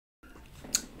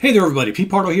Hey there everybody, Pete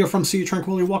Pardo here from Sea of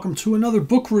Tranquility. Welcome to another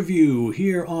book review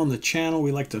here on the channel.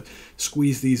 We like to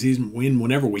squeeze these in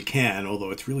whenever we can, although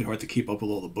it's really hard to keep up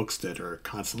with all the books that are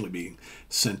constantly being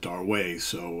sent our way.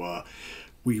 So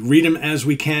we read them as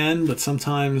we can, but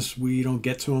sometimes we don't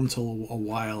get to them until a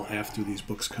while after these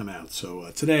books come out.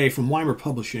 So today from Weimer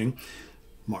Publishing,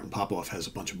 Martin Popoff has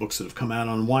a bunch of books that have come out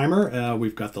on Weimer.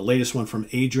 We've got the latest one from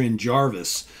Adrian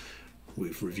Jarvis.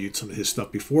 We've reviewed some of his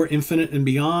stuff before. Infinite and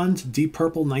Beyond, Deep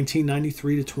Purple,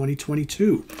 1993 to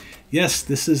 2022. Yes,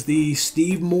 this is the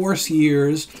Steve Morse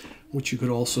years, which you could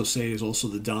also say is also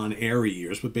the Don Airey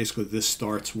years. But basically this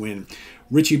starts when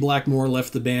Ritchie Blackmore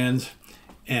left the band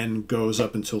and goes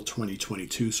up until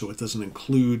 2022. So it doesn't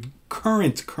include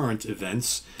current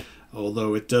events,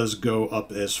 although it does go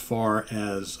up as far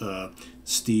as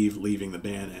Steve leaving the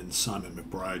band and Simon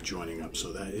McBride joining up,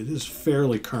 so that it is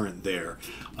fairly current there,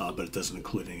 but it doesn't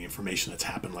include any information that's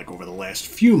happened like over the last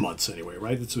few months anyway,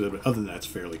 right? Other than that, it's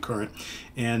fairly current.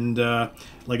 And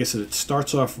like I said, it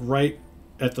starts off right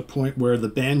at the point where the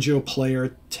banjo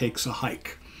player takes a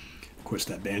hike. Of course,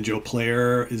 that banjo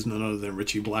player is none other than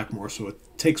Ritchie Blackmore, so it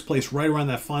takes place right around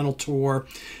that final tour.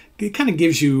 It kind of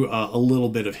gives you a little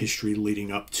bit of history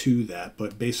leading up to that,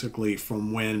 but basically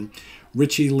from when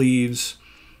Ritchie leaves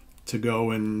to go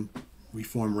and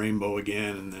reform Rainbow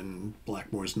again, and then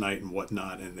Blackmore's Night and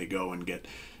whatnot, and they go and get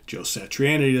Joe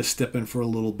Satriani to step in for a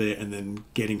little bit, and then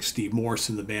getting Steve Morse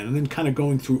in the band, and then kind of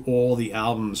going through all the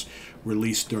albums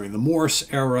released during the Morse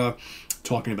era,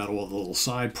 talking about all the little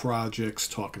side projects,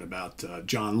 talking about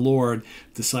John Lord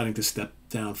deciding to step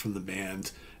down from the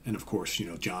band, and of course, you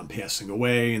know, John passing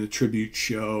away and the tribute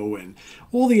show and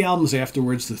all the albums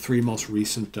afterwards, the three most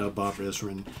recent Bob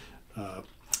Ezrin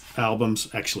albums.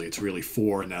 Actually, it's really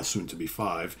 4 and now soon to be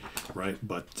 5, right?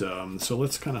 But so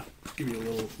let's kind of give you a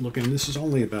little look. And this is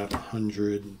only about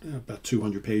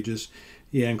 200 pages.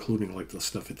 Yeah, including like the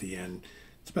stuff at the end.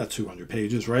 It's about 200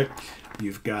 pages, right?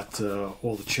 You've got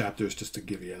all the chapters just to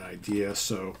give you an idea.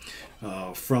 So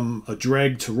from A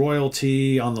Dreg to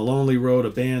Royalty, On the Lonely Road,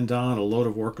 Abandoned, A Load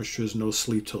of Orchestras, No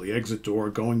Sleep Till the Exit Door,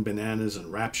 Going Bananas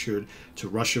and Raptured, To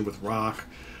Russia with Rock,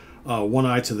 One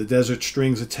Eye to the Desert,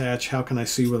 Strings Attached, How Can I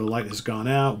See Where the Light Has Gone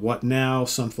Out, What Now,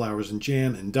 Sunflowers and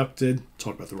Jam, Inducted,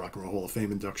 talk about the Rock and Roll Hall of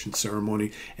Fame induction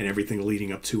ceremony and everything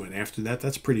leading up to and after that.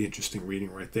 That's pretty interesting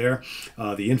reading right there.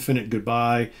 The Infinite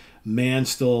Goodbye, Man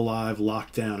Still Alive,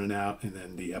 Lockdown and Out, and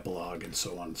then the epilogue and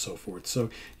so on and so forth. So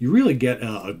you really get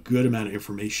a good amount of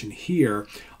information here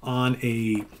on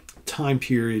a time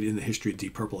period in the history of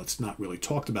Deep Purple. It's not really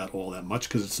talked about all that much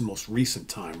because it's the most recent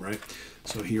time, right?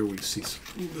 So here we see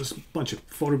there's a bunch of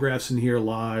photographs in here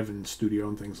live in studio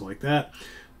and things like that.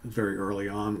 Very early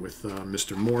on with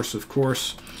Mr. Morse, of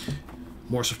course.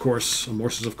 Morse, of course.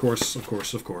 Morse's, of course, of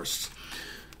course, of course.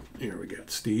 Here we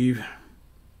got Steve.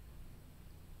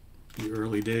 The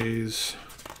early days.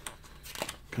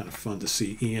 Kind of fun to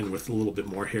see Ian with a little bit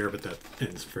more hair, but that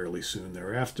ends fairly soon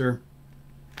thereafter.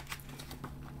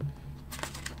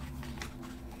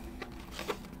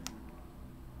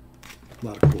 A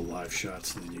lot of cool live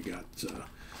shots, and then you got there's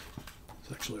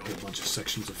actually a whole bunch of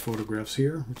sections of photographs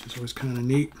here, which is always kind of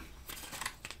neat.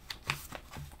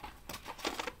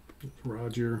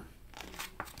 Roger.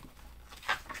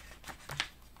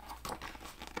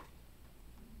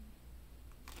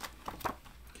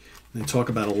 They talk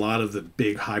about a lot of the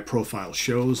big high-profile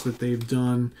shows that they've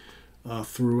done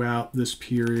throughout this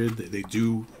period. They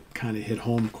do kind of hit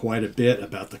home quite a bit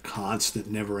about the constant,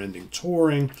 never-ending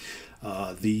touring,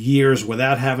 the years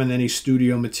without having any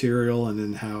studio material, and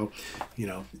then how, you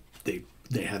know, they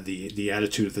had the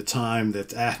attitude at the time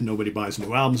that nobody buys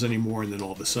new albums anymore, and then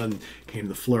all of a sudden came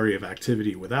the flurry of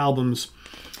activity with albums.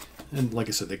 And like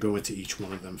I said, they go into each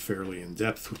one of them fairly in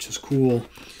depth, which is cool.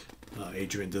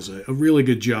 Adrian does a really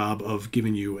good job of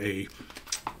giving you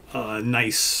a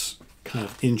nice kind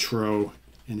of intro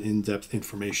and in-depth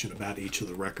information about each of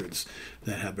the records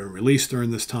that have been released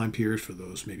during this time period for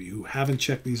those maybe who haven't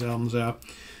checked these albums out.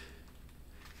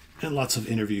 And lots of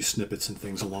interview snippets and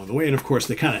things along the way. And of course,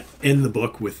 they kind of end the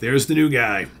book with, there's the new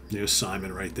guy. There's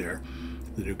Simon right there,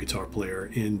 the new guitar player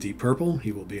in Deep Purple.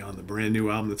 He will be on the brand new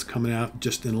album that's coming out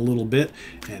just in a little bit,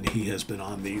 and he has been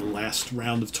on the last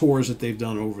round of tours that they've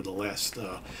done over the last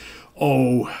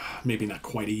maybe not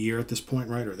quite a year at this point,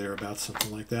 right, or thereabouts,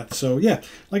 something like that. So yeah,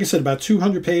 like I said, about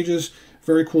 200 pages,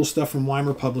 very cool stuff from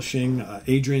Weimer Publishing.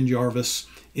 Adrian Jarvis,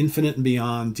 Infinite and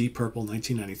Beyond, Deep Purple,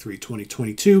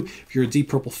 1993-2022. If you're a Deep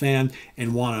Purple fan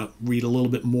and want to read a little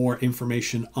bit more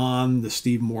information on the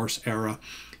Steve Morse era,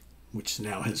 which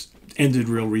now has ended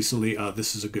real recently,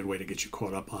 this is a good way to get you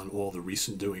caught up on all the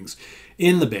recent doings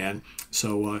in the band.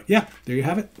 So, yeah, there you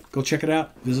have it. Go check it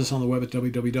out. Visit us on the web at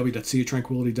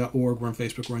www.seaoftranquility.org. We're on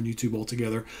Facebook. We're on YouTube all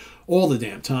together all the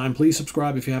damn time. Please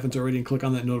subscribe if you haven't already and click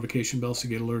on that notification bell so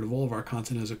you get alert of all of our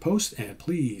content as it posts. And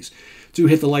please do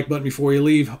hit the like button before you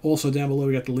leave. Also, down below,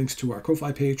 we got the links to our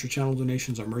Ko-Fi page, our channel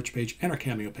donations, our merch page, and our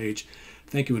Cameo page.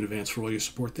 Thank you in advance for all your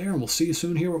support there, and we'll see you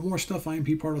soon here with more stuff. I am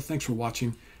Pardo. Thanks for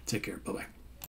watching. Take care. Bye-bye.